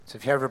So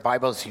if you have your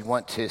Bibles, you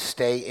want to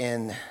stay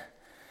in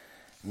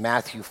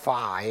Matthew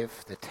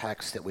 5, the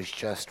text that was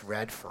just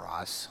read for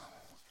us.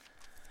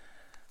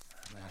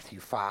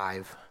 Matthew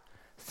 5,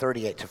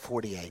 38 to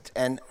 48.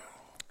 And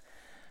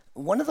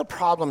one of the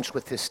problems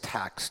with this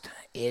text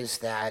is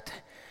that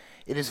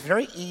it is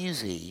very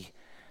easy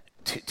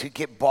to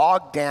get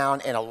bogged down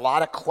in a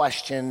lot of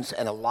questions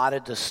and a lot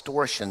of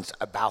distortions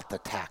about the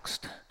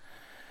text.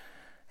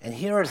 And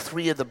here are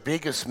three of the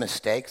biggest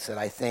mistakes that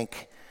I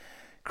think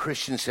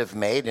Christians have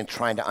made in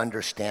trying to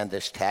understand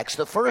this text.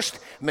 The first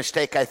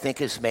mistake I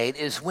think is made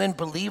is when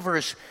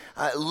believers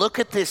look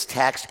at this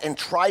text and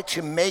try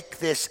to make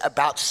this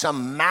about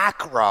some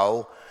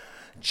macro,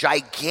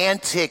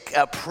 gigantic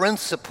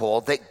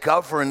principle that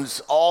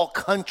governs all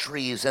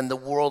countries and the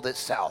world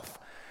itself.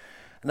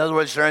 In other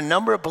words, there are a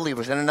number of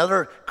believers and a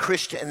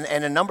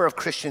number of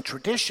Christian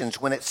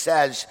traditions when it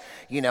says,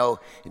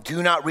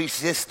 do not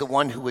resist the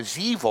one who is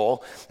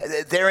evil.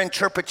 Their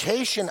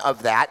interpretation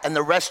of that and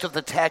the rest of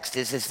the text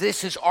is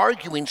this is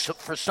arguing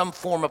for some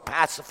form of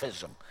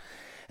pacifism.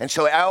 And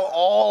so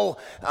all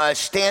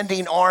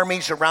standing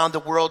armies around the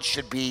world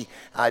should be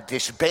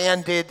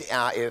disbanded.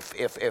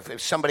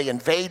 If somebody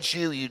invades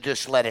you, you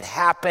just let it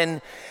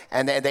happen.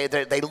 And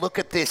they look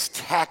at this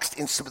text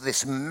in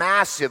this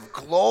massive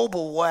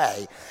global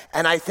way.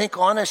 And I think,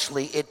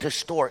 honestly, it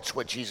distorts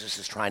what Jesus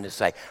is trying to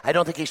say. I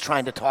don't think he's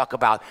trying to talk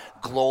about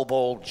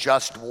global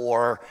just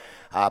war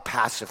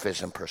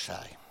pacifism per se.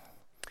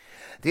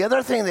 The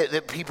other thing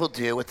that people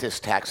do with this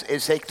text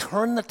is they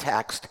turn the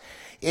text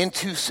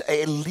into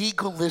a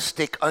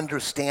legalistic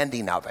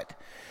understanding of it.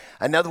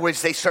 In other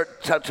words, they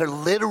start to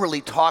literally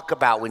talk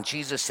about when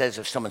Jesus says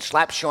if someone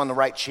slaps you on the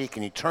right cheek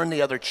and you turn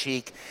the other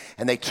cheek,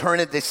 and they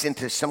turn this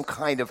into some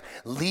kind of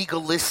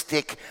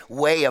legalistic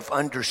way of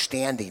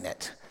understanding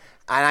it.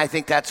 And I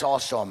think that's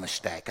also a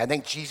mistake. I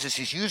think Jesus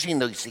is using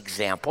these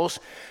examples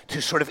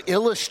to sort of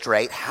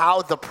illustrate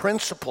how the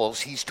principles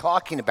he's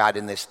talking about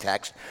in this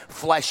text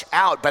flesh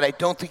out, but I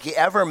don't think he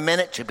ever meant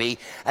it to be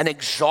an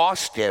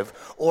exhaustive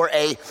or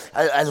a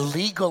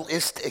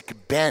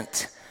legalistic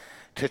bent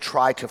to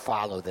try to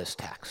follow this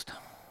text.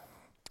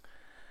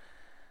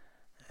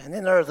 And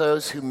then there are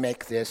those who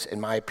make this,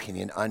 in my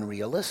opinion,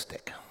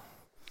 unrealistic.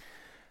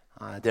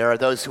 There are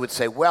those who would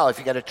say, well, if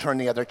you got to turn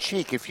the other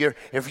cheek, if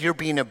you're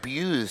being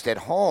abused at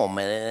home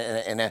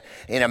in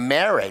a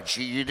marriage,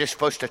 you're just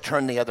supposed to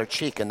turn the other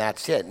cheek and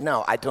that's it.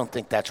 No, I don't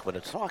think that's what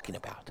it's talking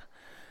about.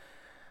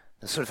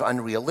 It's sort of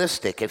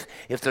unrealistic.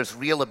 If there's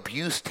real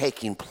abuse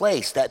taking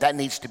place, that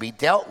needs to be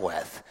dealt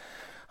with.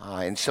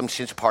 In some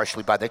sense,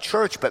 partially by the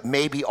church, but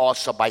maybe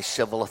also by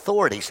civil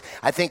authorities.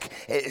 I think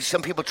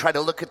some people try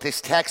to look at this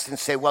text and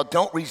say, well,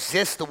 don't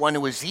resist the one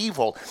who is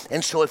evil.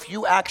 And so if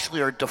you actually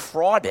are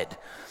defrauded,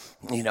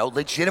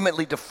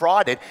 legitimately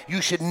defrauded,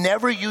 you should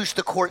never use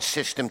the court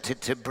system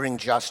to bring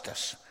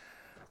justice.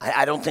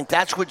 I don't think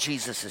that's what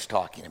Jesus is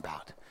talking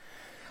about.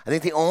 I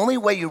think the only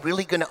way you're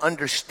really going to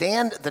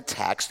understand the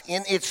text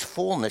in its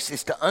fullness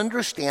is to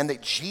understand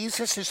that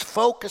Jesus is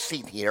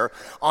focusing here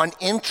on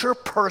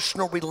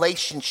interpersonal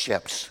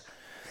relationships.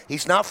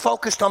 He's not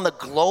focused on the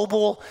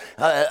global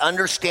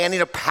understanding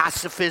of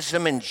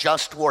pacifism and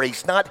just war.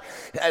 He's not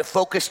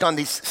focused on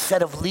these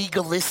set of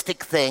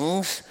legalistic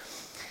things.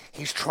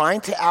 He's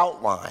trying to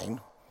outline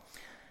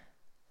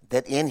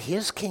that in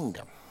his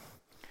kingdom,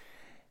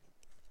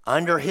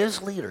 under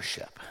his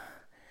leadership,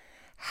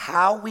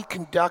 how we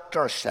conduct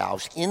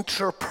ourselves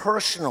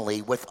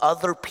interpersonally with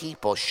other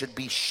people should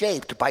be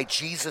shaped by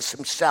Jesus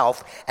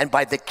himself and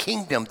by the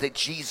kingdom that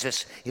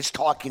Jesus is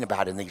talking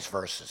about in these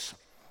verses.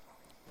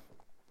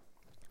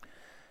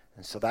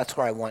 And so that's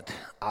where I want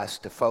us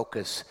to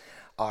focus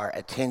our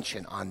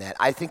attention on that.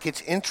 I think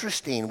it's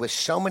interesting with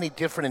so many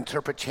different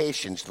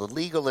interpretations, the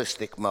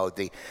legalistic mode,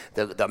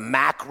 the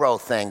macro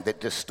thing that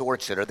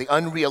distorts it, or the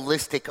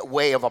unrealistic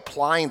way of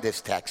applying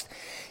this text,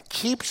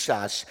 keeps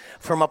us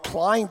from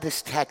applying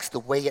this text the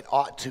way it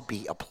ought to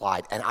be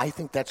applied. And I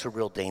think that's a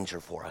real danger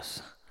for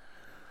us.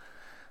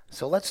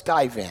 So let's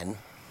dive in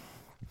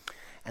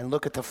and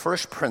look at the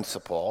first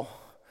principle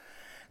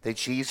that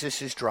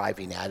Jesus is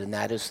driving at, and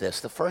that is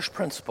this. The first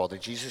principle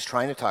that Jesus is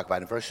trying to talk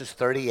about in verses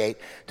 38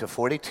 to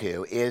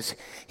 42 is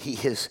he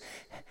is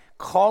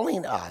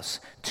calling us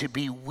to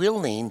be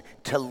willing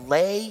to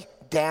lay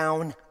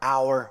down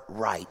our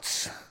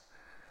rights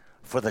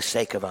for the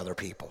sake of other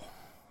people.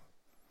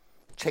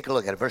 Take a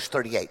look at it, verse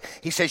 38.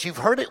 He says, you've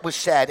heard it was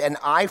said, an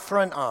eye for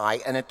an eye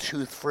and a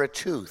tooth for a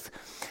tooth.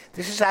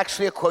 This is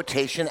actually a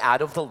quotation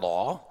out of the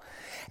law.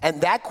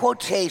 And that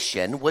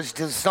quotation was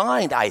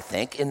designed, I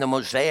think, in the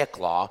Mosaic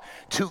Law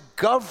to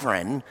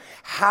govern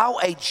how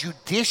a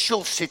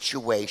judicial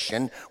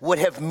situation would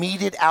have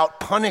meted out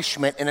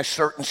punishment in a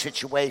certain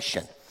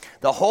situation.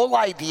 The whole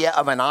idea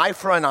of an eye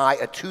for an eye,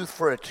 a tooth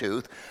for a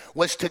tooth,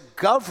 was to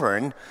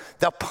govern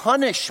the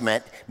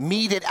punishment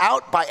meted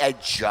out by a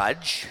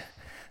judge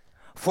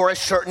for a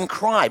certain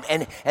crime.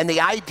 And the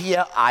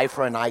idea, eye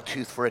for an eye,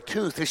 tooth for a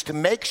tooth, is to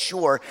make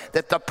sure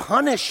that the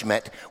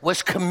punishment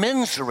was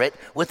commensurate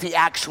with the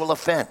actual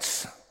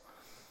offense.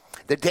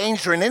 The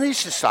danger in any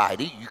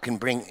society, you can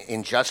bring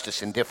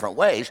injustice in different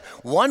ways.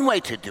 One way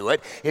to do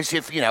it is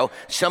if,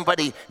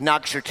 somebody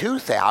knocks your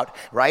tooth out,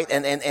 right,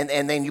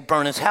 and then you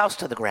burn his house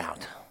to the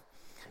ground.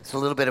 It's a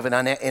little bit of an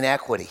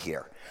inequity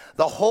here.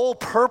 The whole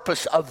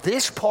purpose of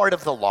this part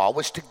of the law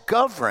was to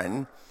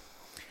govern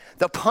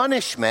the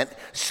punishment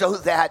so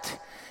that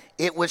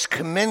it was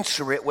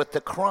commensurate with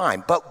the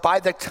crime. But by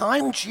the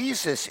time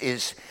Jesus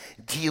is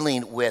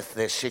dealing with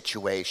this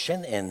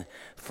situation in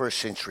first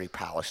century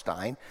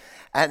Palestine,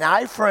 an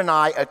eye for an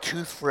eye, a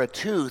tooth for a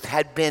tooth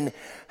had been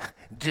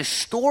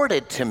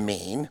distorted to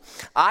mean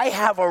I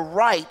have a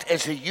right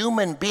as a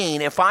human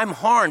being. If I'm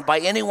harmed by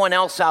anyone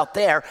else out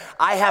there,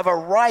 I have a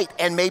right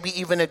and maybe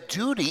even a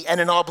duty and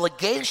an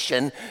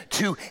obligation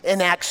to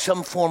enact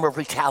some form of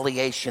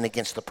retaliation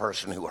against the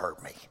person who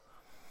hurt me.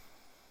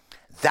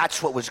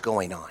 That's what was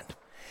going on.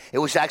 It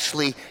was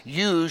actually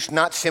used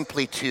not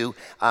simply to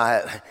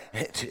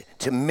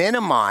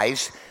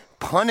minimize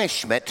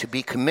punishment to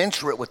be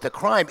commensurate with the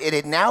crime. It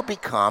had now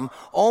become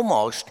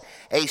almost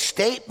a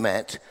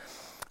statement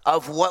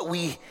of what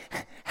we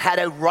had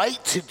a right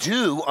to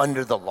do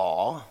under the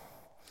law,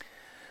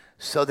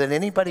 so that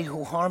anybody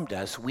who harmed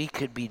us, we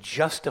could be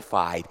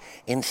justified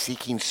in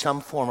seeking some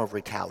form of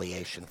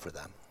retaliation for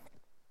them.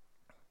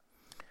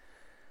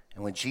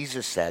 And when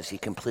Jesus says, he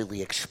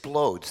completely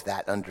explodes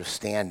that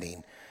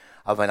understanding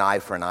of an eye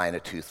for an eye and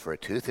a tooth for a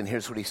tooth. And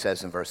here's what he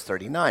says in verse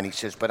 39. He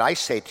says, "But I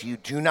say to you,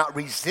 do not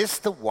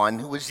resist the one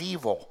who is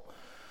evil."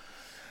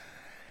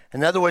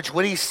 In other words,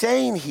 what he's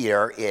saying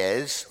here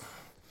is,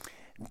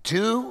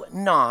 do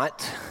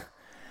not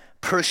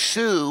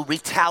pursue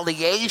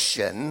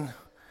retaliation.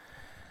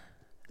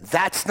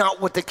 That's not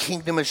what the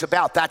kingdom is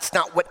about. That's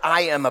not what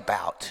I am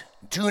about.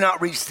 Do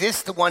not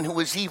resist the one who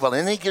is evil.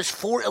 And then he gives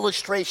 4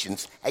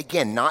 illustrations.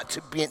 Again, not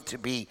to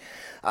be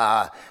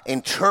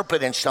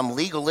interpreted in some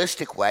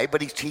legalistic way,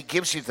 but he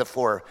gives you the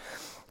 4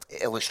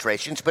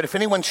 illustrations. But if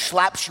anyone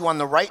slaps you on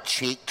the right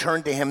cheek,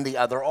 turn to him the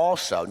other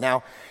also.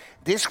 Now,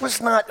 this would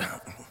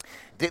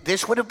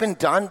have been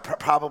done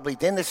probably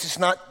then. This is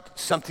not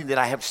something that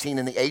I have seen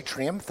in the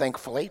atrium,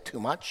 thankfully, too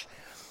much.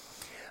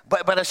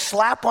 But a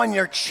slap on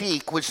your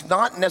cheek was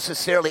not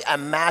necessarily a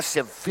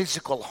massive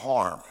physical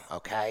harm,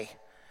 okay?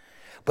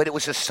 But it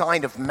was a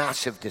sign of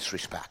massive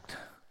disrespect.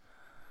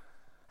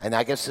 And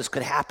I guess this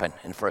could happen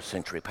in first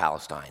century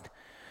Palestine.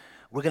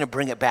 We're going to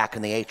bring it back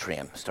in the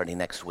atrium starting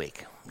next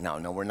week. No,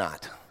 we're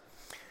not.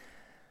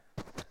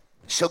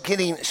 So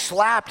getting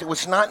slapped, it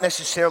was not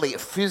necessarily a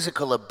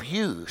physical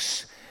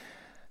abuse,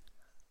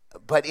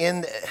 but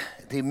in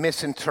the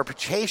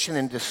misinterpretation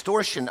and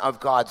distortion of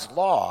God's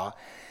law,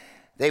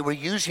 they were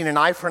using an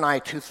eye for an eye,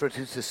 tooth for a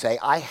tooth to say,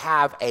 I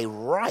have a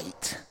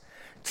right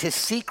to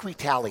seek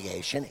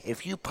retaliation.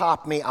 If you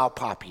pop me, I'll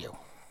pop you.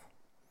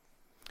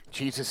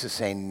 Jesus is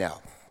saying,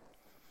 no.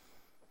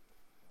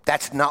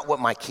 That's not what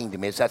my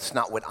kingdom is. That's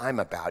not what I'm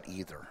about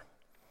either.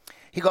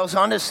 He goes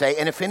on to say,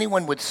 and if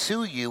anyone would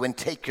sue you and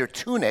take your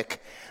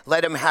tunic,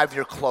 let him have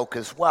your cloak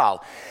as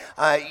well.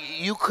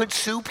 You could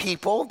sue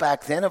people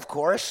back then, of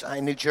course.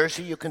 In New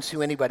Jersey, you can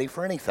sue anybody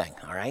for anything,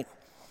 all right?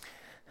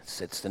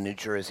 It's the New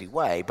Jersey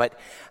way. But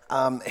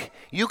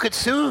you could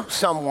sue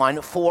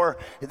someone for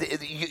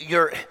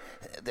the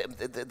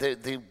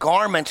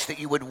garments that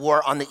you would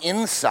wear on the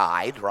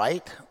inside,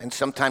 right? And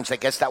sometimes I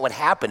guess that would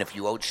happen if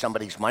you owed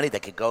somebody's money. They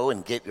could go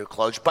and get your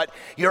clothes. But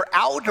your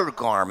outer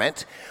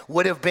garment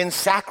would have been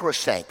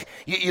sacrosanct.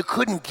 You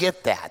couldn't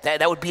get that.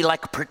 That would be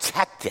like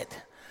protected.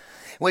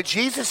 What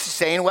Jesus is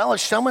saying, well,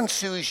 if someone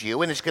sues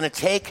you and is going to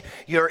take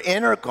your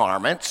inner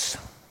garments,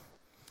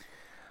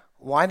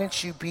 why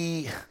don't you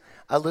be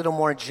a little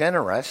more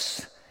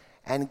generous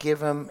and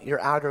give him your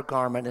outer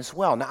garment as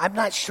well? Now, I'm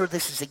not sure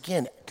this is,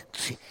 again,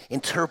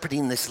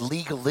 interpreting this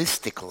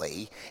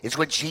legalistically is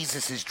what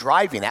Jesus is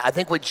driving at. I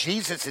think what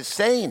Jesus is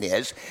saying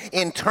is,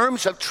 in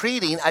terms of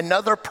treating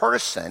another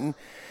person,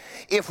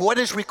 if what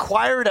is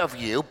required of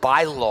you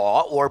by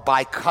law or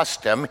by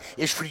custom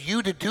is for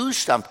you to do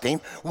something,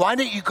 why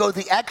don't you go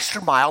the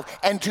extra mile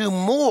and do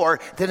more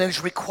than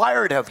is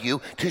required of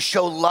you to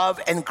show love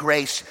and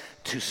grace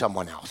to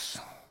someone else?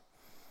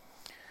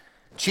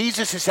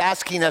 Jesus is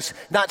asking us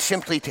not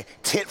simply to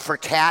tit for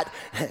tat.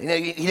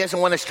 He doesn't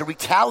want us to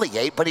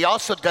retaliate, but he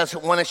also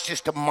doesn't want us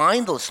just to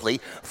mindlessly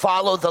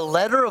follow the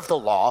letter of the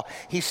law.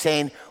 He's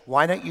saying,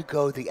 why don't you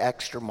go the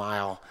extra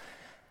mile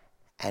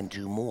and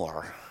do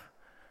more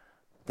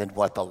than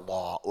what the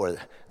law or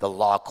the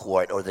law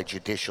court or the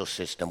judicial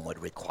system would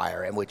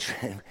require, and which,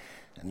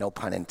 no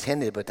pun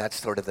intended, but that's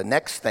sort of the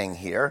next thing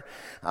here.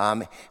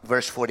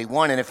 Verse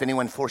 41, and if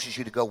anyone forces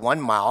you to go 1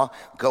 mile,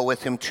 go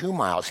with him 2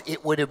 miles.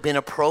 It would have been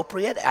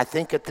appropriate, I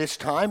think at this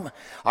time,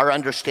 our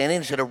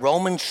understanding is that a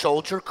Roman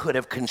soldier could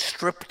have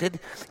conscripted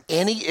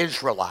any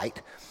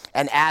Israelite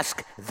and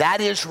asked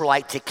that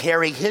Israelite to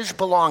carry his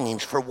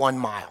belongings for 1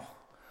 mile.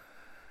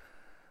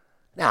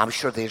 Now, I'm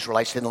sure the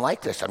Israelites didn't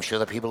like this. I'm sure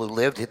the people who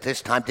lived at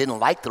this time didn't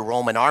like the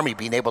Roman army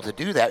being able to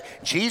do that.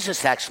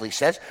 Jesus actually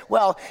says,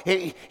 well,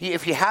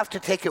 if you have to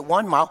take it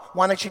 1 mile,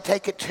 why don't you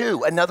take it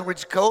 2? In other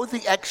words, go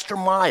the extra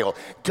mile.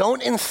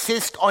 Don't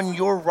insist on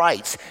your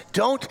rights.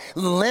 Don't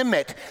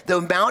limit the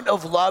amount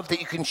of love that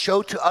you can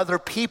show to other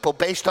people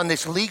based on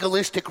this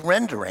legalistic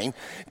rendering.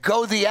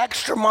 Go the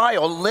extra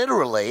mile,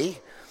 literally,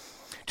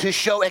 to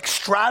show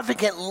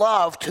extravagant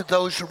love to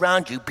those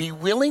around you. Be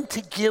willing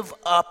to give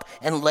up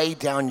and lay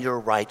down your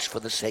rights for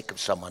the sake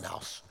of someone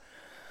else.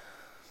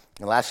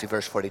 And lastly,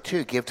 verse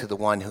 42, give to the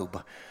one who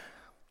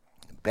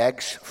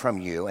begs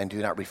from you and do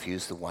not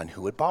refuse the one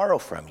who would borrow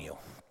from you.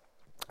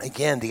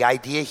 Again, the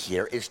idea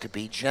here is to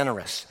be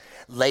generous.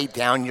 Lay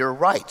down your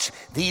rights.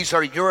 These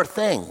are your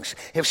things.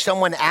 If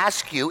someone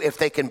asks you if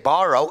they can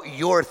borrow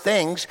your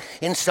things,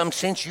 in some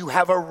sense you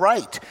have a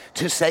right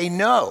to say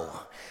no.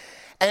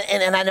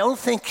 And I don't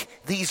think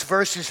these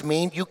verses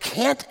mean you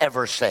can't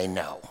ever say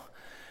no.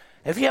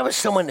 If you have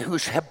someone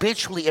who's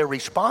habitually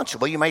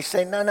irresponsible, you may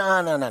say,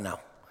 no.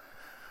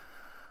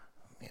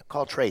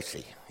 Call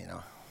Tracy,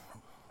 or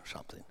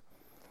something.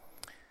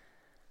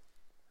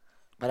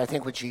 But I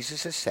think what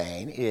Jesus is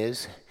saying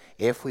is,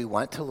 if we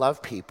want to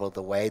love people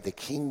the way the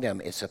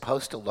kingdom is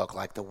supposed to look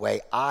like, the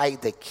way I,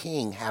 the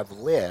king, have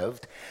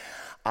lived,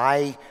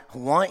 I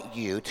want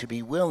you to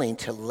be willing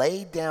to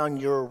lay down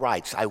your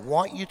rights. I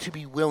want you to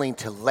be willing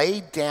to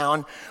lay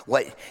down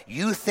what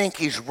you think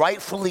is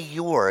rightfully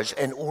yours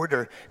in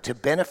order to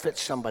benefit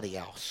somebody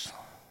else.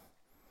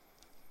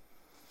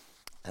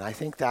 And I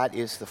think that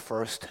is the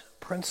first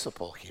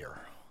principle here.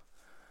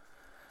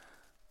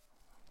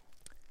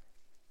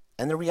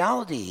 And the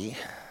reality,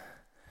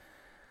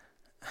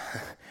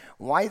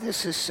 why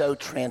this is so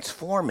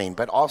transforming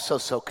but also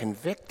so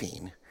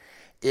convicting,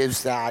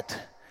 is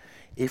that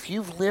if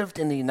you've lived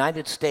in the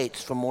United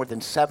States for more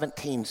than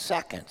 17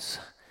 seconds,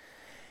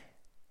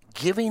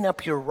 giving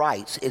up your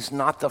rights is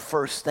not the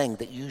first thing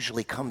that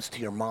usually comes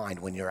to your mind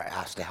when you're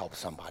asked to help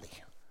somebody.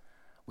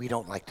 We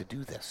don't like to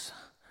do this.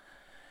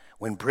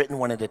 When Britain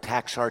wanted to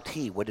tax our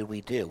tea, what did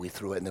we do? We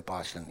threw it in the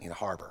Boston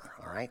Harbor,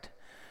 all right?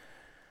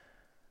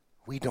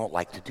 We don't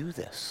like to do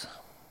this.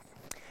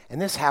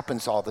 And this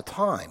happens all the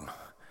time.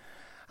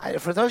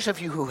 For those of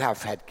you who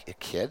have had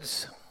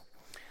kids,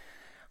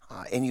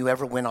 and you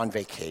ever went on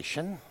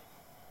vacation,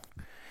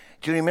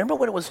 do you remember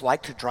what it was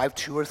like to drive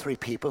 2 or 3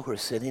 people who are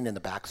sitting in the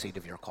back seat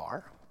of your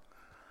car?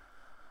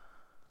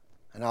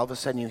 And all of a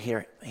sudden you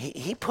hear,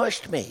 he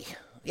pushed me.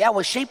 Yeah,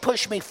 well, she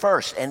pushed me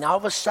first. And all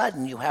of a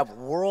sudden you have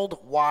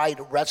Worldwide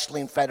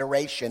Wrestling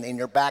Federation in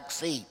your back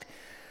seat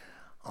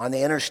on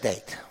the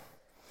interstate.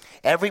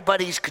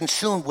 Everybody's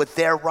consumed with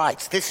their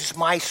rights. This is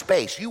my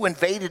space. You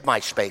invaded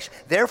my space.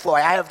 Therefore,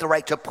 I have the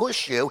right to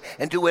push you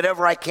and do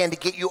whatever I can to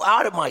get you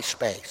out of my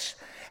space.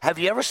 Have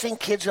you ever seen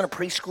kids in a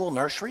preschool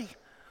nursery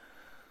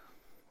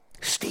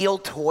steal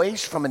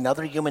toys from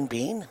another human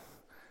being?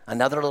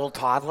 Another little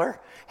toddler,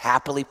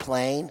 happily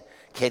playing.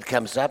 Kid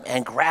comes up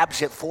and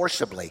grabs it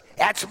forcibly.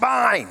 That's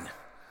mine.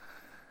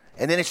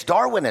 And then it's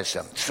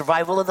Darwinism,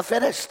 survival of the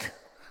fittest.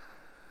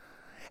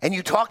 And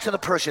you talk to the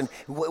person,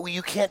 well,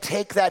 you can't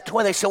take that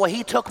toy. They say, well,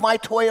 he took my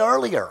toy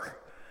earlier.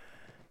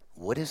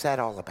 What is that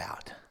all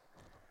about?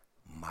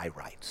 My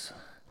rights.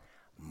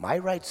 My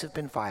rights have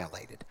been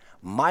violated.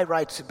 My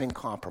rights have been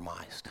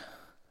compromised.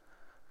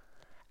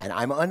 And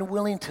I'm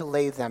unwilling to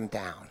lay them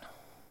down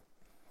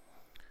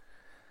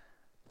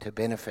to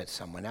benefit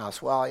someone else.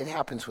 Well, it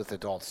happens with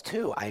adults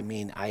too. I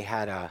mean,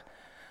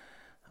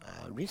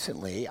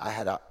 recently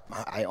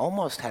I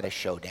almost had a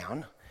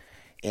showdown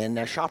in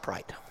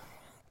ShopRite.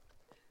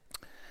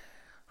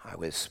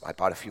 I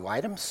bought a few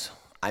items.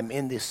 I'm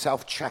in the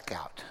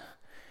self-checkout.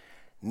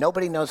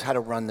 Nobody knows how to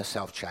run the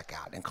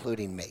self-checkout,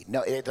 including me.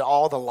 No,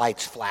 all the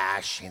lights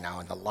flash, and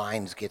the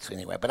lines gets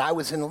anyway. But I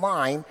was in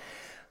line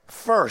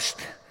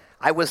first.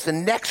 I was the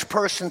next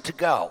person to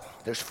go.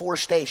 There's 4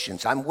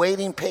 stations. I'm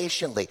waiting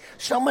patiently.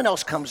 Someone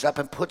else comes up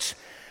and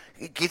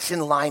gets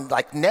in line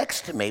like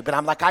next to me. But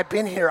I'm like, I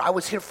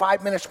was here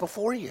 5 minutes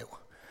before you.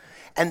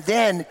 And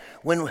then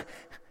when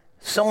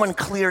someone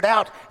cleared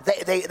out,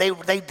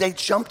 they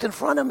jumped in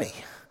front of me.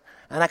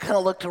 And I kind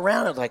of looked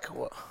around and like,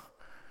 well,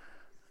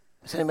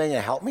 is anybody going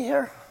to help me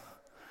here?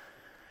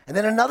 And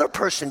then another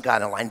person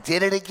got in line,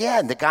 did it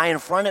again. The guy in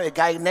front of me, the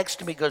guy next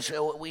to me goes,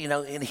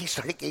 and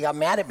he got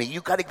mad at me. You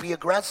got to be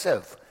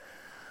aggressive.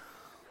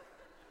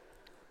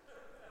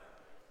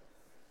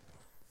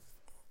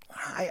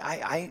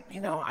 I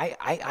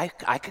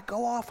could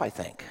go off, I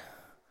think.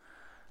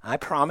 I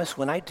promise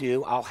when I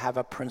do, I'll have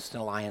a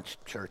Princeton Alliance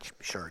Church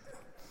shirt.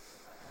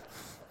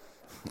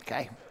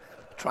 Okay?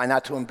 Try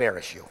not to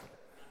embarrass you.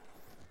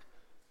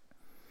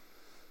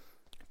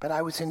 But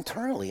I was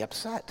internally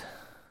upset.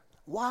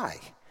 Why?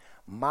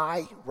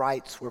 My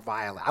rights were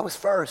violated. I was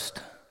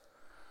first.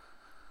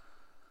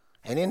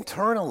 And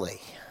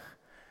internally,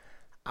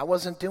 I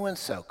wasn't doing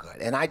so good.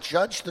 And I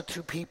judged the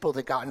 2 people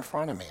that got in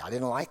front of me. I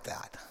didn't like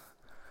that.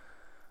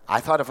 I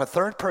thought if a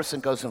third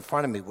person goes in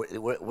front of me,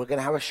 we're going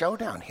to have a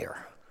showdown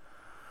here.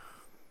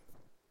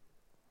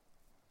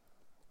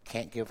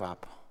 can't give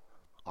up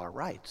our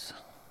rights.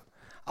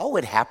 Oh,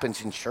 it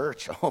happens in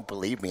church. Oh,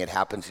 believe me, it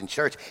happens in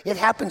church. It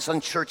happens on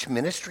church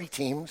ministry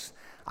teams.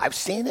 I've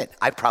seen it.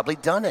 I've probably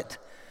done it.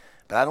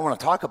 But I don't want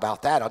to talk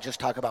about that. I'll just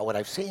talk about what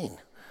I've seen.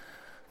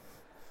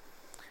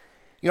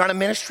 You're on a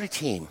ministry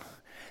team.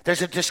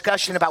 There's a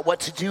discussion about what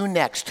to do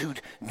next to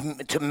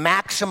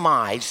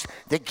maximize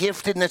the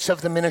giftedness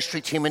of the ministry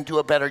team and do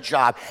a better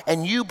job.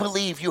 And you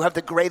believe you have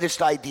the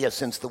greatest idea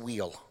since the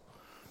wheel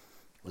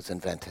was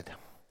invented.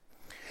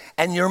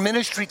 And your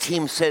ministry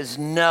team says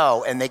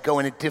no, and they go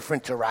in a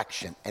different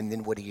direction. And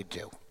then what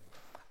do?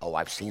 Oh,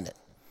 I've seen it.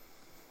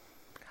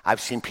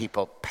 I've seen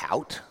people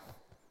pout,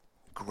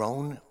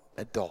 grown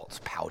adults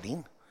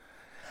pouting.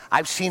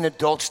 I've seen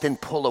adults then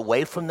pull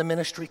away from the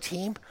ministry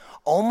team,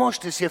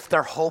 almost as if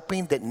they're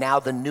hoping that now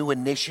the new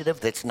initiative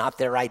that's not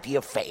their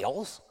idea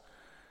fails.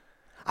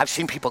 I've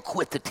seen people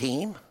quit the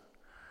team.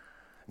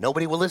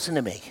 Nobody will listen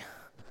to me,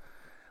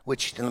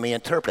 which, let me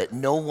interpret,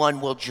 no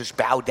one will just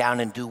bow down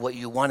and do what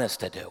you want us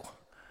to do.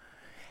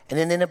 And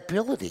an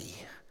inability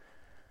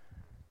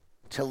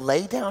to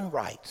lay down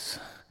rights,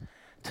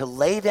 to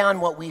lay down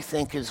what we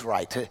think is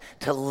right,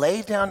 to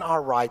lay down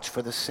our rights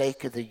for the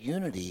sake of the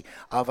unity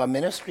of a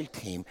ministry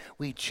team.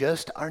 We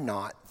just are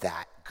not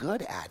that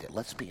good at it,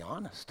 let's be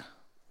honest.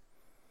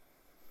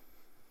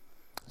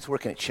 I was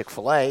working at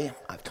Chick-fil-A.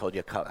 I've told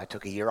you I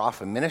took a year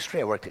off in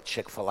ministry. I worked at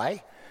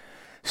Chick-fil-A.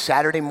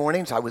 Saturday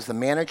mornings, I was the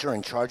manager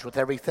in charge with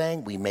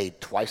everything. We made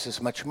twice as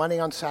much money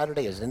on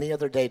Saturday as any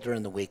other day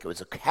during the week. It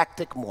was a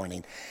hectic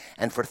morning.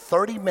 And for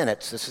 30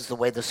 minutes, this is the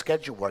way the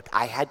schedule worked,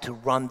 I had to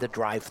run the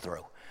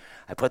drive-thru.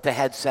 I put the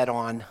headset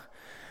on.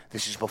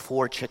 This is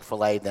before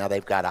Chick-fil-A. Now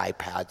they've got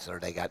iPads or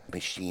they got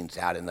machines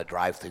out in the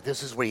drive-thru.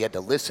 This is where you had to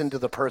listen to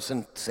the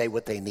person say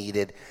what they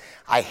needed.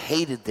 I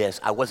hated this.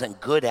 I wasn't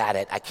good at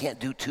it. I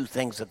can't do two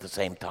things at the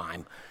same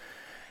time.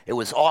 It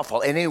was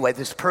awful. And anyway,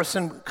 this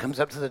person comes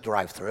up to the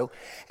drive-thru,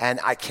 and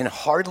I can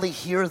hardly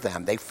hear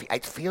them.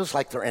 It feels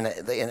like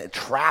they're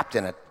trapped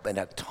in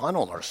a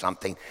tunnel or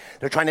something.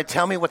 They're trying to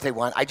tell me what they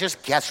want. I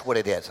just guess what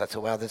it is. I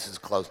said, well, this is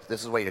close.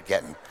 This is what you're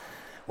getting.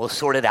 We'll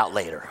sort it out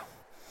later.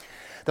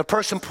 The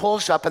person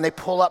pulls up, and they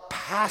pull up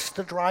past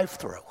the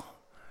drive-thru.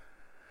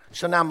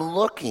 So now I'm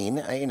looking,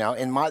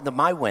 in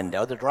my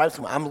window, the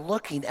drive-thru, I'm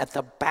looking at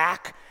the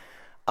back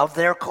of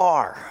their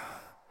car.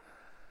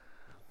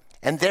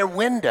 And their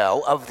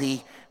window of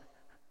the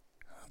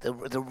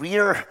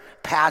rear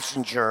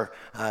passenger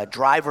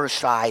driver's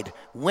side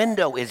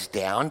window is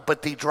down,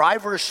 but the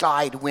driver's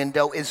side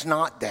window is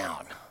not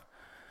down.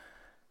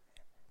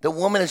 The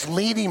woman is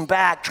leaning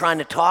back trying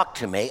to talk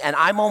to me, and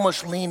I'm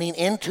almost leaning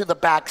into the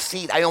back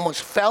seat. I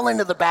almost fell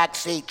into the back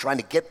seat trying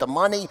to get the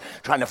money,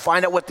 trying to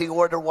find out what the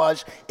order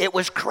was. It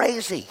was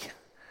crazy.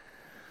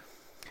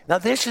 Now,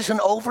 this is an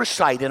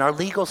oversight in our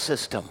legal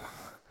system.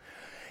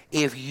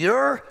 If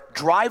your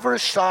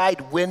driver's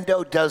side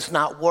window does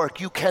not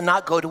work, you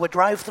cannot go to a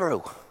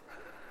drive-thru.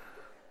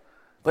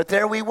 But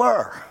there we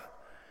were,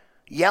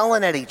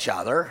 yelling at each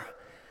other,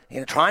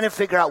 trying to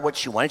figure out what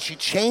she wanted. She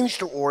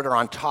changed her order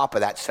on top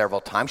of that several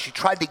times. She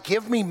tried to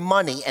give me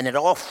money, and it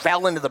all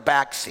fell into the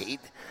back seat.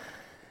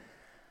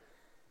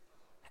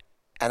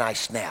 And I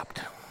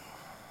snapped.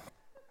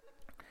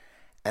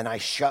 And I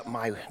shut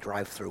my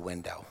drive-thru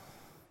window.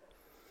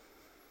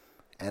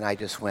 And I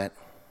just went.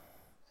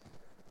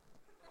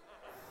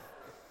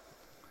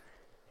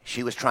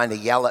 She was trying to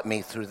yell at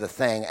me through the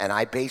thing, and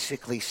I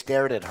basically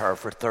stared at her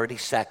for 30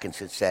 seconds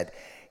and said,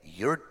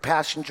 your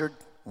passenger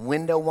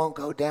window won't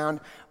go down,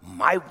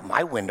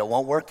 my window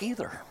won't work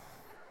either.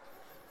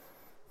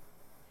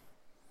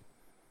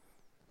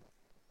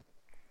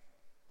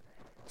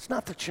 It's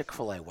not the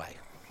Chick-fil-A way.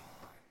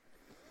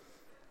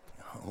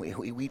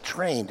 We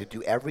train to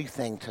do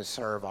everything to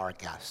serve our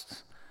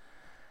guests.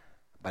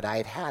 But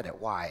I had it.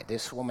 Why?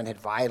 This woman had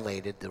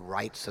violated the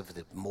rights of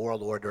the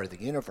moral order of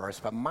the universe,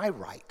 but my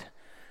right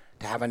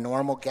to have a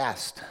normal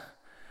guest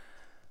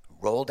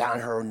roll down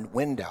her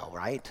window,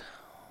 right?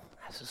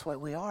 This is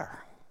what we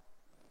are.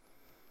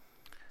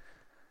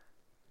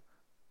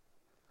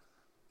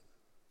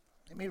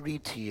 Let me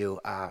read to you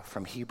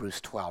from Hebrews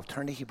 12.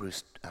 Turn to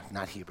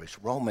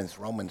Romans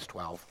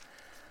 12.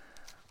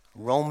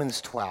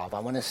 Romans 12. I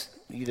want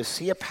you to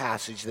see a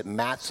passage that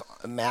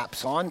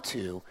maps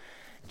onto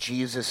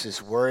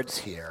Jesus' words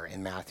here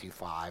in Matthew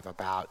 5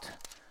 about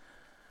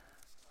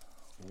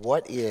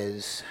what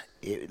is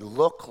it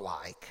look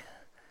like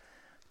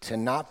to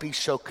not be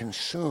so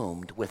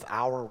consumed with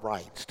our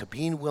rights, to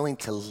being willing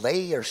to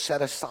lay or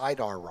set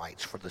aside our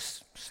rights for the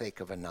sake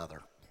of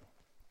another.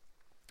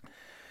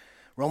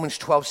 Romans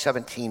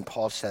 12:17,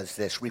 Paul says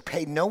this,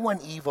 repay no one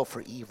evil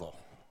for evil,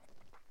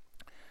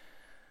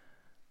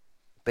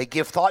 but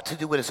give thought to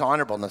do what is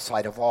honorable in the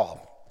sight of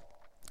all.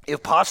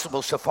 If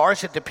possible, so far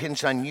as it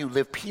depends on you,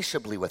 live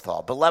peaceably with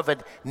all.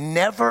 Beloved,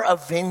 never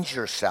avenge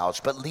yourselves,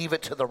 but leave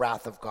it to the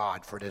wrath of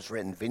God, for it is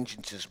written,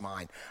 vengeance is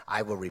mine,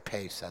 I will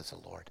repay, says the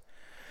Lord.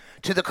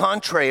 To the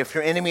contrary, if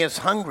your enemy is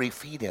hungry,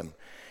 feed him.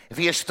 If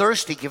he is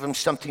thirsty, give him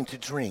something to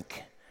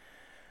drink.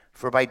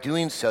 For by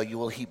doing so, you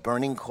will heap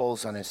burning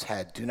coals on his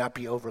head. Do not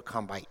be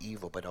overcome by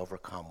evil, but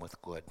overcome with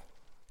good.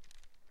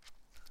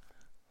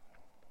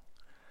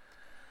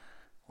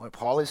 What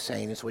Paul is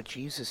saying is what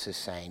Jesus is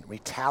saying.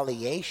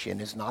 Retaliation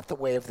is not the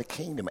way of the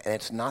kingdom, and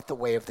it's not the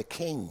way of the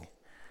king.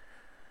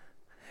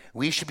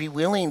 We should be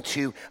willing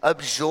to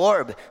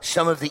absorb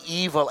some of the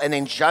evil and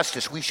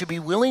injustice. We should be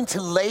willing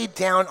to lay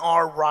down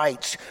our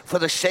rights for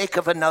the sake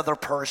of another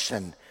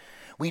person.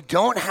 We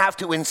don't have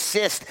to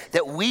insist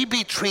that we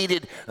be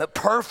treated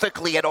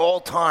perfectly at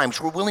all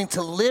times. We're willing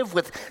to live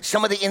with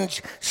some of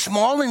the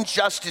small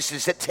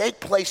injustices that take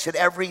place at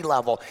every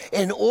level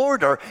in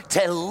order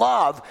to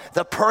love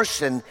the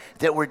person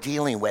that we're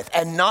dealing with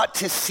and not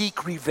to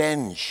seek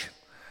revenge.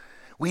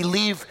 We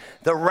leave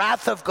the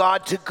wrath of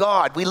God to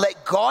God. We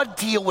let God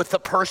deal with the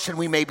person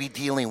we may be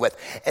dealing with,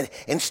 and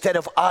instead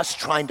of us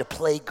trying to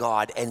play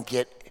God and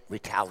get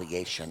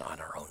retaliation on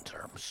our own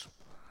terms.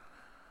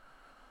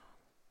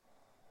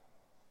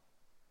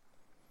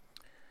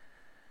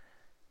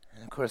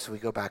 And of course, we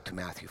go back to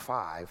Matthew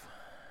 5.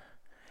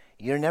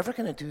 You're never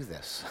going to do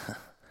this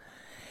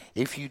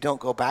if you don't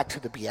go back to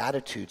the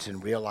Beatitudes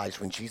and realize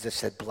when Jesus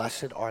said,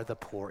 "Blessed are the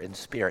poor in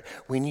spirit."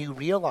 When you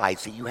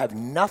realize that you have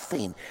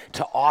nothing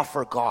to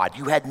offer God,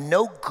 you had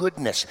no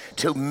goodness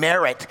to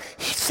merit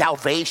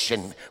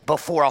salvation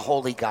before a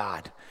holy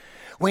God.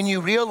 When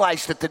you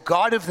realize that the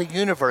God of the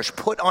universe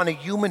put on a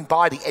human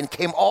body and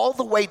came all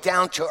the way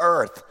down to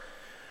earth,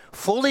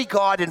 fully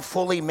God and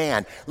fully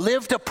man,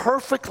 lived a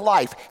perfect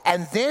life,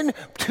 and then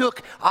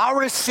took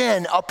our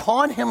sin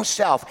upon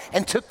himself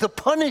and took the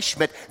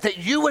punishment that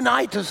you and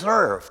I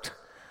deserved.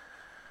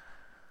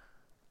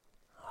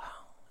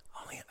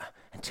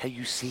 Until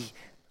you see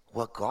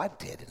what God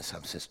did in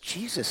some sense.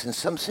 Jesus, in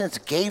some sense,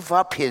 gave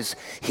up his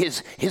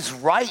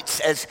rights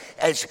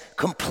as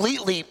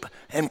completely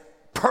and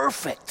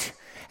perfect.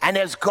 And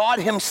as God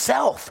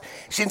himself.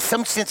 In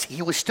some sense,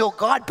 he was still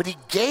God, but he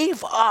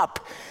gave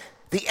up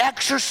the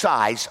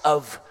exercise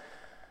of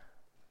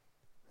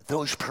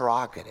those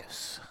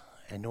prerogatives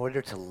in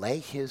order to lay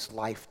his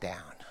life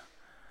down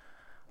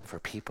for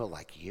people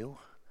like you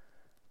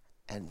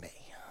and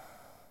me.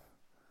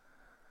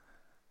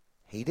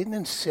 He didn't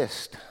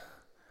insist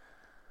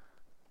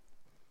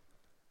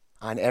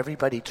on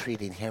everybody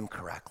treating him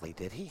correctly,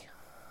 did he?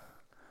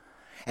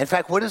 In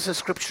fact, what does the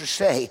scripture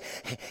say?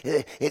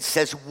 It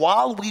says,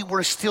 while we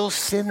were still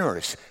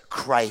sinners,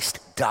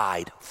 Christ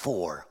died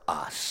for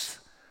us.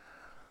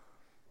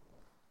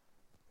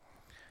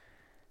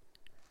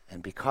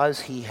 And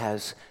because he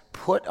has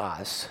put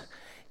us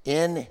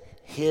in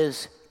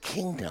his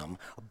kingdom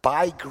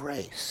by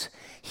grace,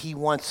 he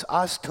wants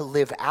us to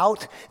live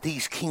out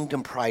these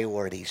kingdom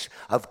priorities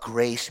of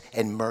grace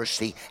and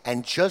mercy,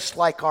 and just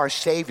like our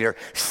Savior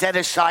set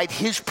aside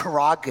his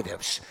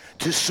prerogatives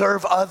to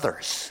serve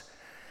others,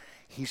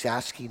 he's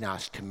asking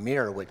us to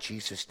mirror what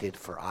Jesus did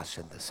for us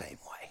in the same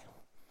way.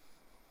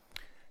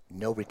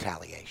 No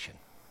retaliation.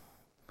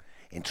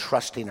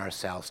 Entrusting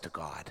ourselves to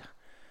God,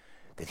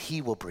 that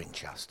he will bring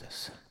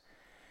justice,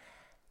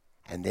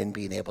 and then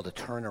being able to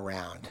turn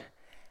around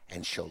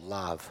and show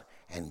love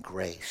and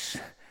grace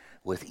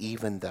with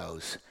even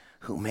those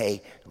who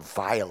may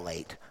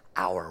violate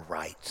our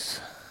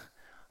rights,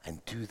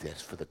 and do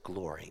this for the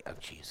glory of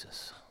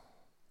Jesus.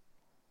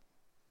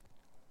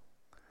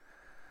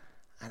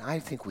 And I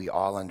think we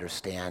all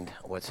understand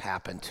what's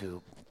happened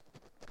to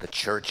the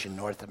church in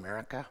North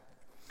America.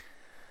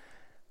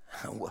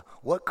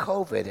 What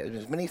COVID,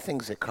 there's many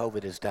things that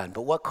COVID has done,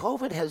 but what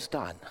COVID has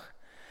done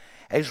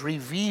has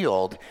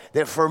revealed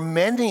that for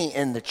many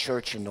in the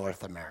church in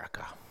North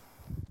America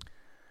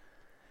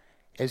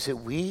is that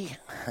we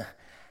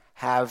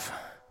have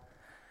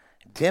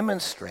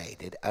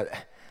demonstrated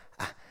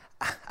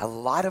a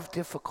lot of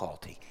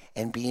difficulty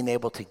in being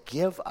able to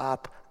give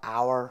up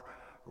our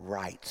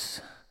rights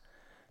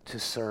to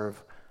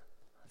serve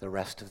the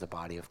rest of the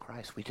body of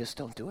Christ. We just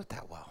don't do it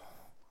that well.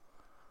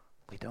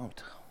 We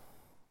don't.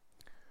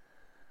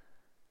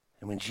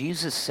 And when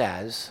Jesus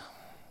says,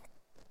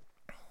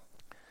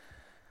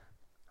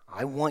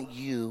 I want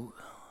you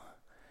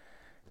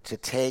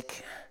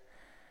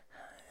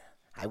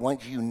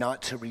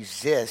not to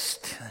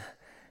resist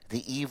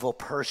the evil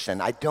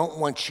person. I don't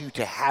want you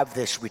to have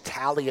this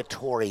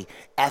retaliatory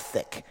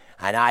ethic,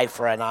 an eye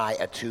for an eye,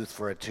 a tooth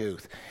for a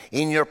tooth.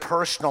 In your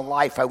personal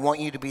life, I want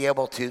you to be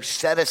able to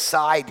set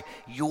aside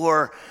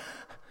your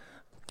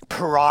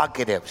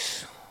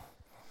prerogatives.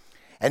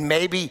 And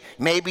maybe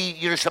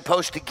you're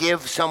supposed to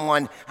give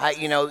someone,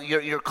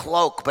 your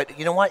cloak, but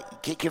you know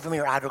what? Give them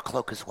your outer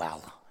cloak as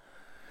well.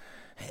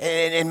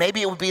 And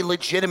maybe it would be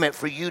legitimate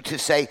for you to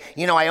say,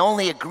 I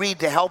only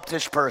agreed to help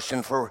this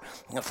person for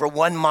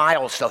 1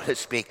 mile, so to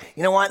speak.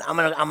 You know what? I'm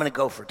gonna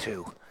go for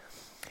 2.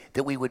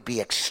 That we would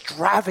be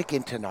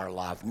extravagant in our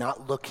love,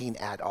 not looking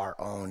at our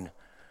own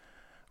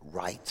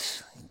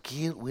rights,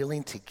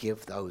 willing to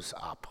give those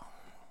up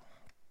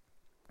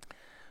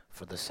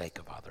for the sake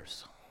of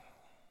others.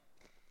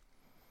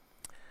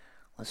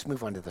 Let's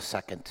move on to the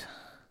second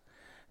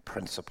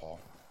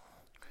principle.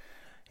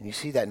 And you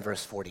see that in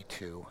verse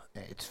 42.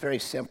 It's very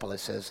simple. It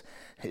says,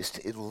 is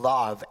to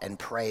love and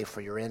pray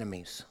for your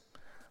enemies.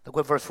 Look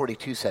what verse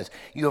 42 says.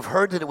 You have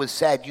heard that it was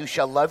said, you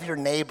shall love your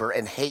neighbor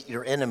and hate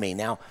your enemy.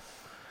 Now,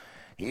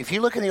 if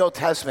you look in the Old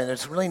Testament,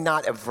 there's really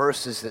not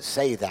verses that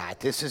say that.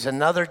 This is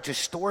another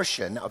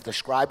distortion of the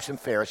scribes and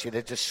Pharisees,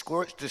 a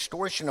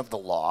distortion of the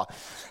law.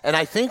 And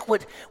I think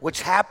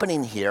what's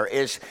happening here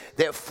is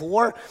that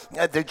for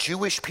the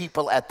Jewish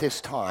people at this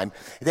time,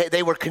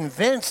 they were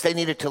convinced they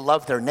needed to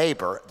love their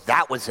neighbor.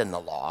 That was in the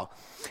law.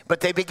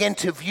 But they began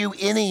to view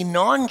any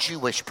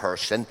non-Jewish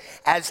person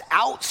as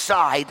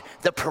outside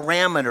the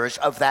parameters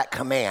of that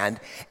command,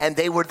 and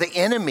they were the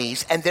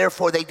enemies, and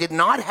therefore they did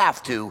not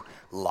have to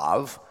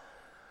love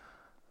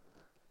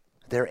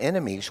their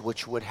enemies,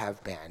 which would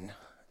have been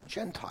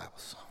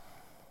Gentiles.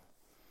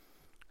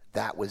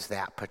 That was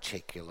that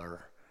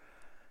particular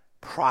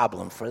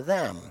problem for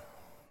them.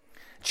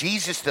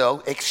 Jesus,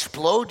 though,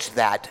 explodes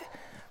that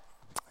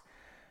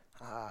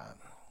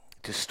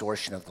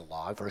distortion of the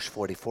law. Verse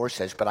 44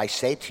 says, but I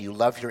say to you,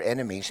 love your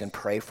enemies and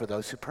pray for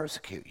those who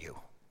persecute you.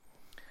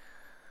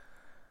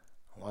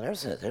 Well,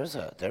 there's a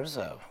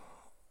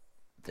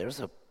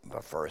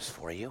verse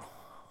for you.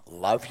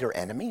 Love your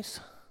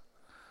enemies.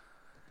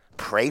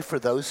 Pray for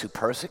those who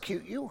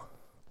persecute you.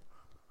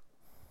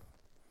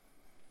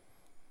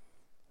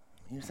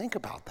 You think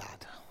about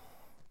that.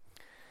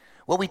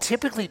 What we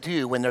typically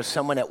do when there's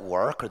someone at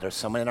work, or there's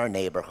someone in our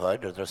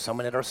neighborhood, or there's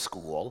someone at our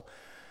school,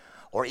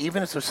 or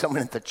even if there's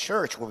someone at the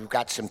church where we've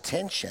got some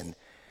tension,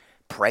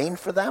 praying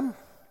for them,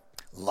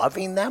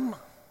 loving them.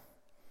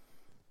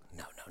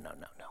 No.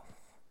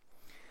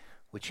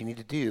 What you need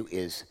to do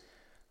is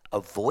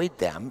avoid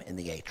them in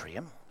the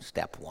atrium,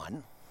 step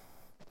one.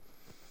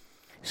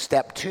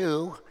 Step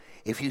two,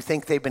 if you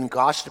think they've been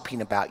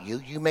gossiping about you,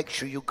 you make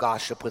sure you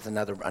gossip with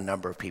a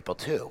number of people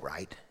too,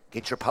 right?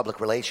 Get your public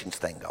relations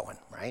thing going,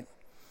 right?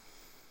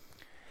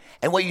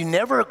 And what you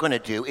never are going to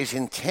do is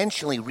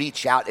intentionally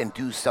reach out and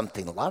do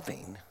something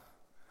loving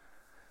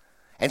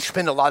and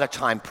spend a lot of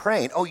time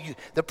praying.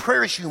 The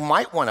prayers you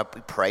might want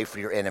to pray for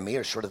your enemy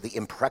are sort of the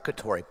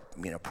imprecatory,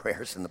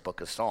 prayers in the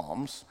book of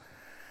Psalms.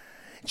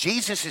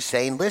 Jesus is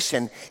saying,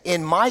 listen,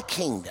 in my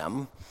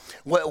kingdom,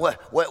 what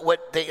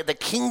the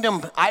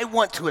kingdom I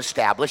want to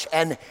establish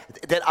and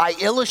that I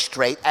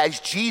illustrate as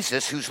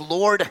Jesus, who's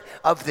Lord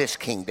of this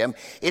kingdom,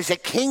 is a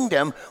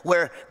kingdom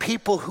where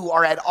people who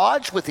are at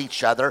odds with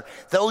each other,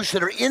 those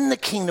that are in the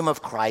kingdom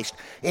of Christ,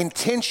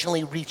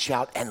 intentionally reach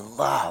out and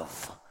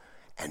love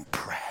and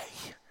pray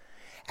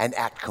and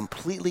act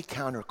completely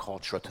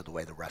countercultural to the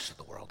way the rest of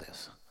the world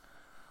is.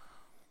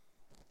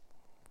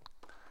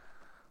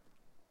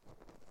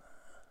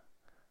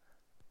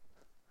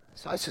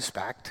 So I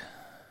suspect,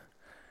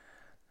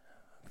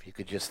 if you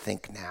could just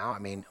think now,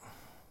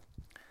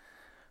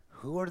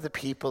 who are the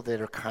people that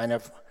are kind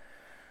of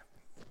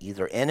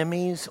either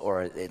enemies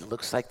or it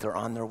looks like they're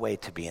on their way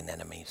to being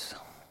enemies?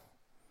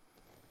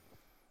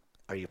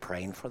 Are you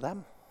praying for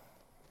them?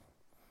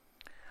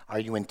 Are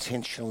you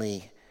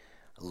intentionally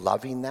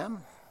loving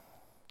them?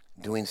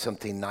 Doing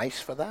something nice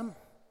for them?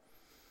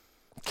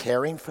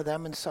 Caring for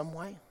them in some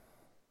way?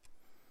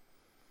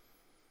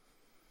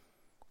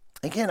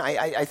 Again,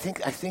 I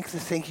think the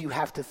thing you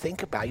have to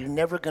think about, you're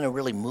never going to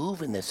really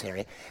move in this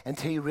area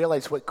until you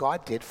realize what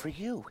God did for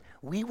you.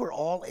 We were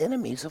all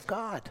enemies of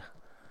God.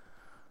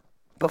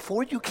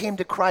 Before you came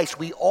to Christ,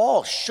 we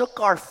all shook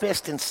our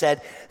fist and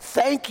said,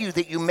 thank you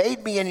that you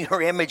made me in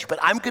your image, but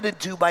I'm going to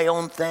do my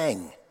own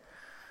thing.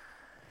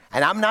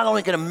 And I'm not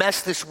only going to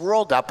mess this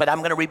world up, but I'm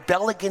going to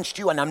rebel against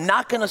you, and I'm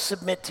not going to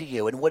submit to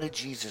you. And what did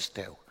Jesus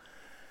do?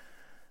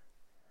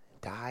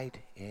 Died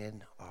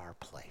in our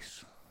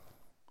place.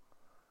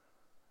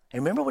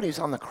 And remember when he was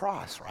on the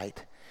cross,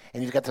 right?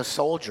 And he's got the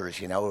soldiers,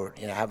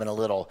 having a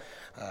little,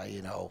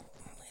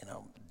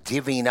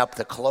 divvying up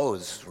the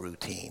clothes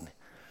routine.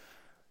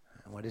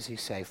 And what does he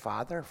say?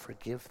 Father,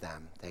 forgive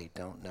them. They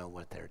don't know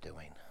what they're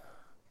doing.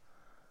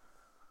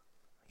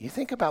 You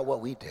think about what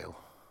we do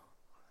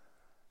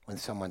when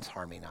someone's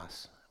harming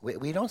us.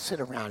 We don't sit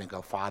around and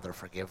go, Father,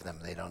 forgive them.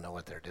 They don't know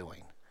what they're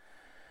doing.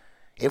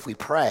 If we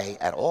pray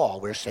at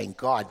all, we're saying,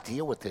 God,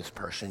 deal with this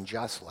person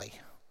justly.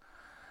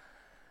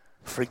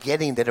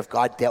 Forgetting that if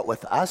God dealt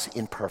with us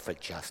in perfect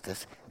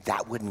justice,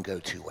 that wouldn't go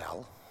too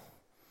well.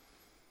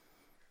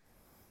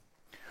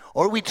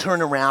 Or we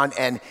turn around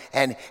and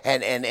we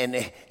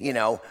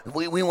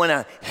want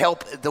to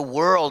help the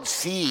world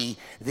see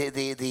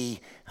the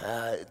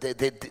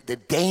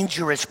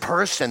dangerous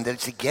person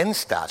that's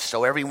against us,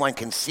 so everyone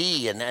can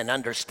see and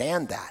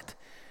understand that.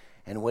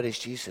 And what does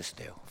Jesus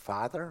do?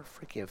 Father,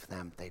 forgive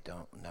them. They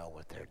don't know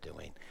what they're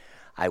doing.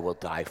 I will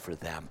die for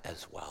them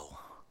as well.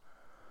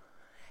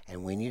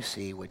 And when you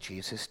see what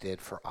Jesus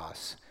did for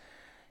us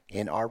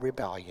in our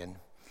rebellion,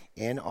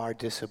 in our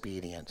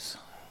disobedience,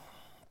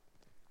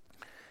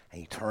 and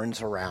he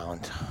turns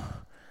around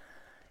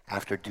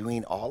after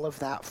doing all of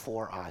that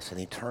for us, and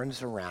he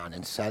turns around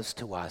and says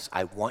to us,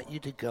 I want you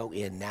to go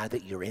in now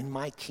that you're in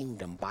my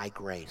kingdom by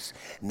grace.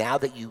 Now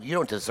that you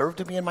don't deserve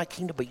to be in my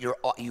kingdom, but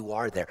you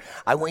are there.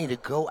 I want you to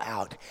go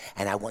out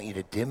and I want you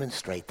to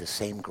demonstrate the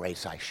same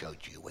grace I showed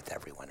you with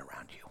everyone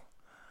around you.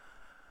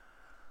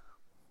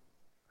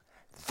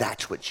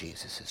 That's what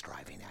Jesus is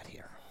driving at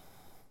here.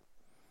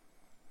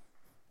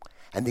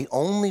 And the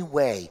only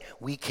way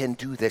we can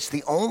do this,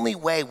 the only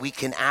way we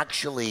can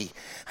actually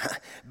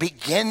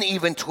begin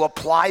even to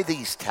apply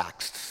these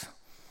texts,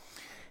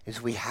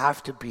 is we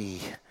have to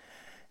be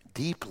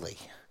deeply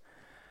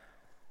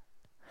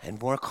and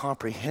more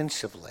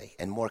comprehensively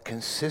and more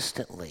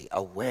consistently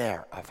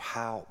aware of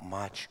how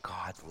much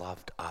God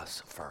loved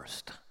us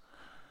first.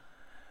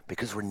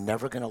 Because we're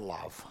never going to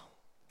love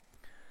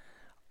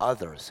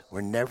others.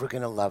 We're never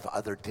going to love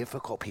other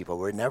difficult people.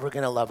 We're never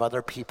going to love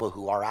other people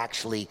who are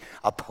actually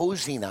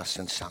opposing us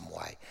in some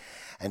way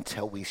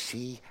until we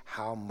see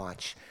how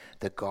much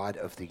the God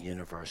of the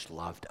universe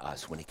loved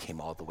us when he came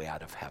all the way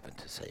out of heaven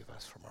to save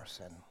us from our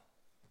sin.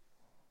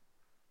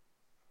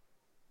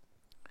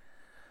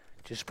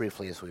 Just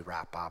briefly as we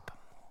wrap up.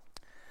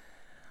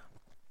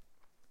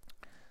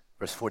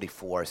 Verse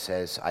 44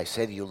 says, I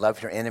say to you,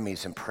 love your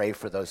enemies and pray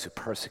for those who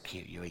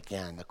persecute you.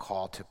 Again, the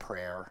call to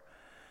prayer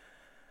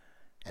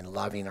and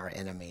loving our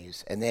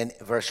enemies. And then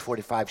verse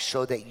 45,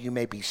 so that you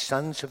may be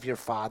sons of your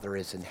Father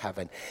is in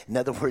heaven. In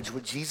other words,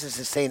 what Jesus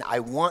is saying, I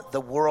want the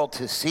world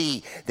to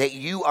see that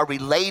you are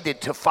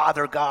related to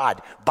Father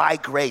God by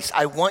grace.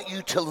 I want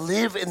you to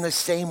live in the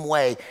same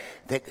way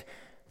that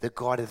the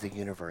God of the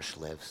universe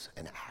lives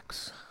and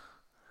acts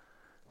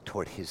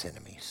toward his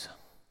enemies,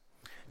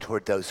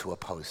 toward those who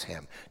oppose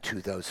him,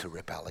 to those who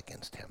rebel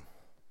against him.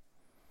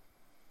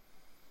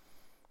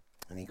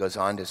 And he goes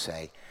on to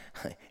say,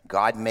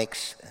 God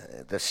makes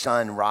the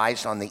sun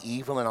rise on the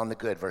evil and on the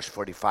good. Verse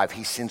 45,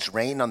 he sends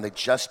rain on the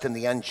just and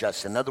the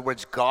unjust. In other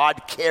words,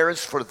 God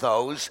cares for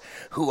those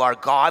who are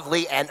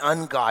godly and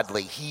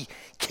ungodly. He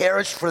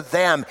cares for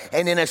them,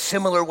 and in a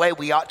similar way,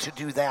 we ought to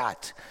do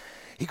that.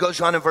 He goes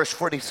on in verse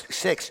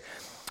 46,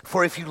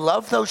 for if you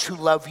love those who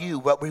love you,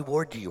 what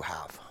reward do you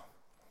have?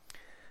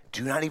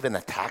 Do not even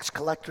the tax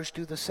collectors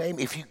do the same?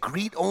 If you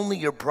greet only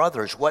your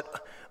brothers,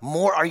 what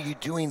more are you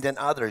doing than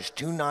others?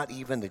 Do not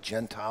even the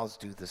Gentiles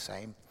do the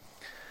same?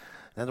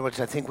 In other words,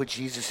 I think what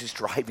Jesus is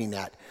driving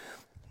at,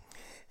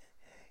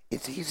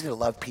 it's easy to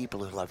love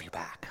people who love you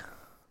back.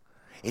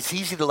 It's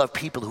easy to love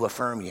people who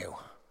affirm you.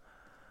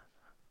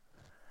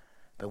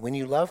 But when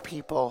you love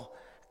people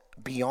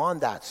beyond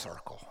that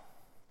circle,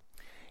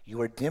 you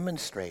are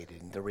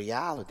demonstrating the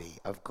reality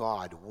of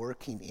God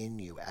working in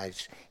you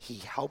as he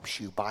helps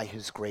you by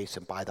his grace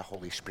and by the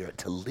Holy Spirit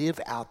to live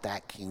out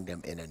that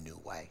kingdom in a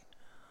new way.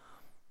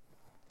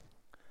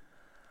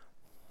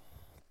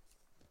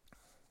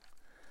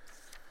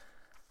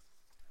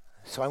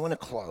 So I want to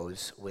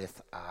close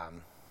with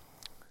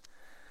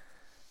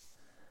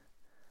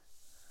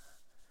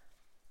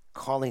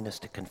calling us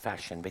to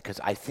confession, because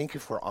I think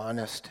if we're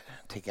honest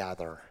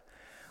together,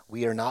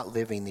 we are not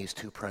living these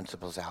two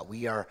principles out.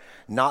 We are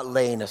not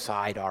laying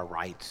aside our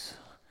rights.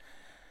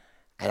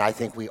 And I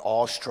think we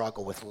all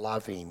struggle with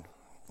loving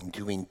and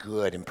doing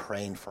good and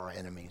praying for our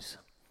enemies.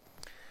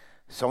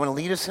 So I want to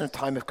lead us in a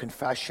time of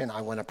confession.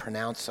 I want to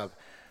pronounce a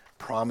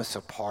promise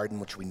of pardon,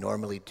 which we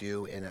normally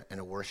do in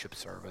a worship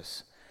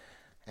service.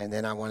 And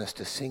then I want us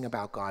to sing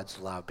about God's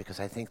love, because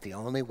I think the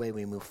only way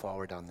we move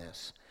forward on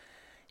this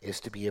is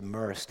to be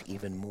immersed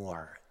even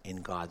more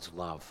in God's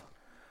love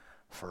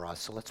for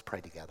us. So let's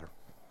pray together.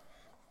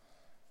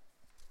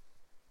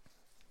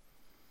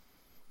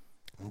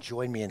 And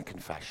join me in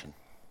confession.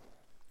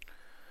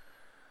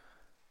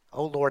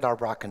 O Lord, our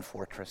rock and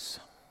fortress,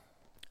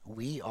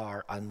 we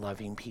are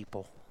unloving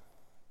people.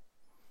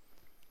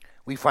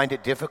 We find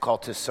it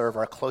difficult to serve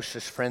our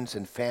closest friends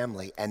and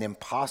family, and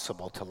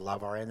impossible to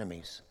love our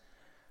enemies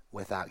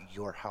without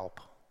your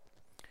help.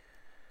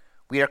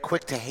 We are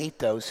quick to hate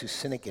those who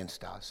sin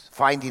against us,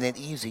 finding it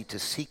easy to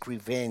seek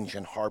revenge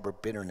and harbor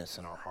bitterness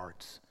in our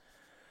hearts.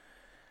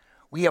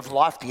 We have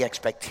lofty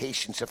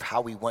expectations of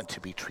how we want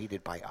to be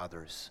treated by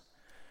others.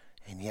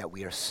 And yet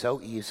we are so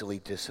easily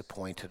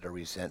disappointed or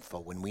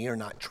resentful when we are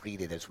not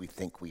treated as we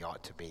think we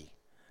ought to be.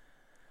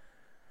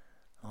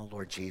 Oh,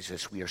 Lord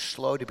Jesus, we are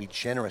slow to be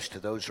generous to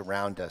those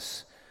around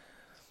us.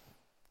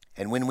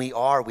 And when we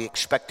are, we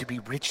expect to be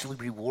richly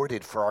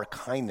rewarded for our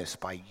kindness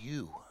by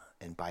you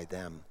and by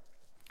them.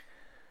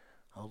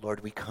 Oh,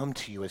 Lord, we come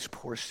to you as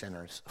poor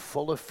sinners,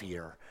 full of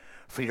fear,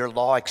 for your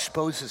law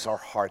exposes our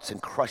hearts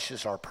and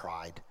crushes our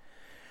pride.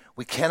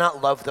 We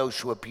cannot love those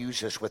who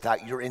abuse us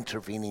without your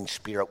intervening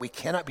spirit. We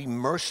cannot be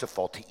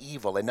merciful to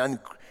evil and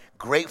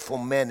ungrateful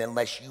men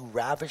unless you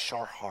ravish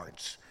our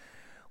hearts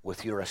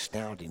with your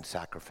astounding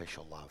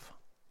sacrificial love.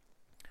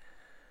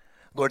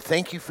 Lord,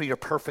 thank you for your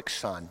perfect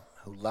Son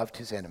who loved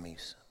his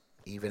enemies,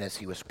 even as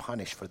he was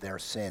punished for their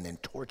sin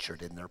and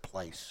tortured in their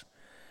place.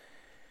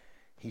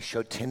 He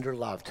showed tender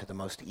love to the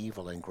most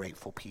evil and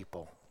grateful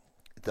people,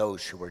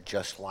 those who were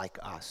just like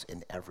us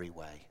in every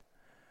way.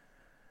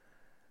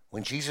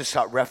 When Jesus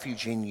sought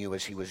refuge in you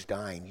as he was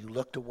dying, you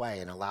looked away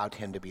and allowed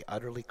him to be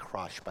utterly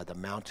crushed by the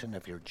mountain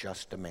of your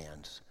just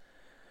demands,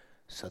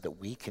 so that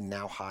we can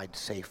now hide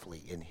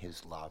safely in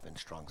his love and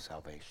strong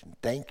salvation.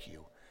 Thank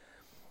you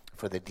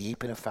for the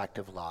deep and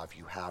effective love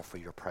you have for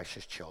your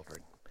precious children,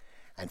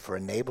 and for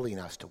enabling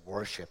us to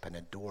worship and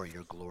adore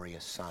your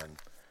glorious Son,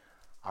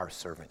 our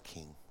servant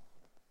King.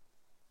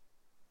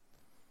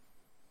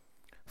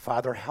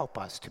 Father, help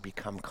us to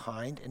become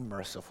kind and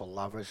merciful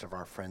lovers of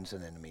our friends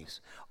and enemies.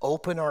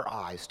 Open our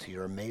eyes to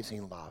your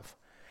amazing love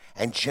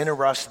and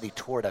generosity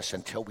toward us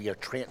until we are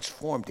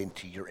transformed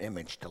into your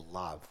image to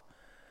love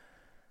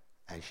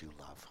as you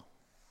love.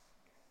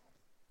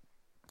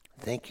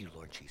 Thank you,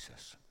 Lord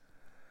Jesus,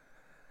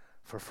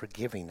 for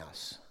forgiving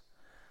us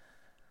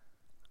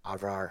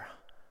of our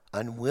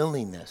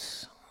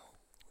unwillingness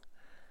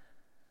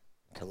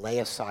to lay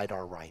aside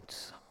our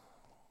rights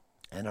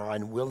and our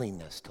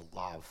unwillingness to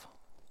love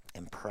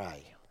and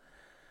pray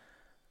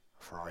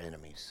for our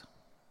enemies.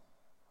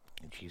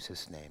 In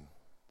Jesus' name,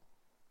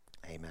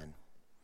 amen.